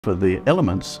For the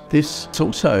elements, this is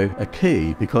also a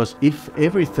key, because if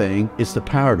everything is the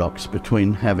paradox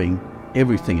between having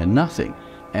everything and nothing,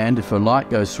 and if a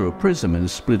light goes through a prism and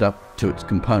is split up to its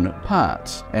component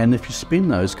parts, and if you spin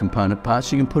those component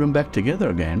parts, you can put them back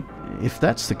together again. If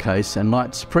that's the case, and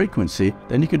light's frequency,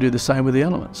 then you can do the same with the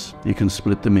elements. You can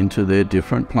split them into their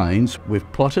different planes.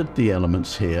 We've plotted the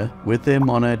elements here with their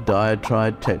monad,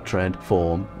 diatride, tetrad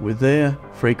form, with their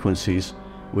frequencies,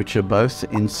 which are both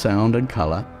in sound and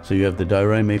color. So you have the do,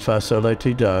 re, mi, fa, sol, la,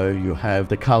 ti, do, you have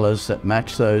the colors that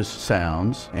match those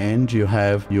sounds, and you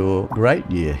have your great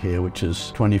year here, which is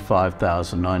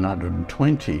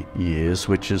 25,920 years,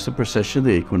 which is the precession of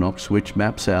the equinox, which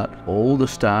maps out all the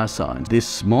star signs.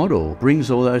 This model brings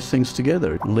all those things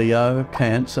together. Leo,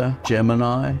 Cancer,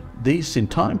 Gemini, these in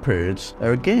time periods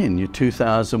are again your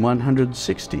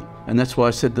 2,160. And that's why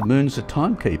I said the moon's a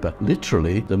timekeeper.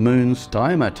 Literally, the moon's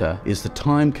diameter is the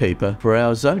timekeeper for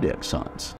our zodiac signs.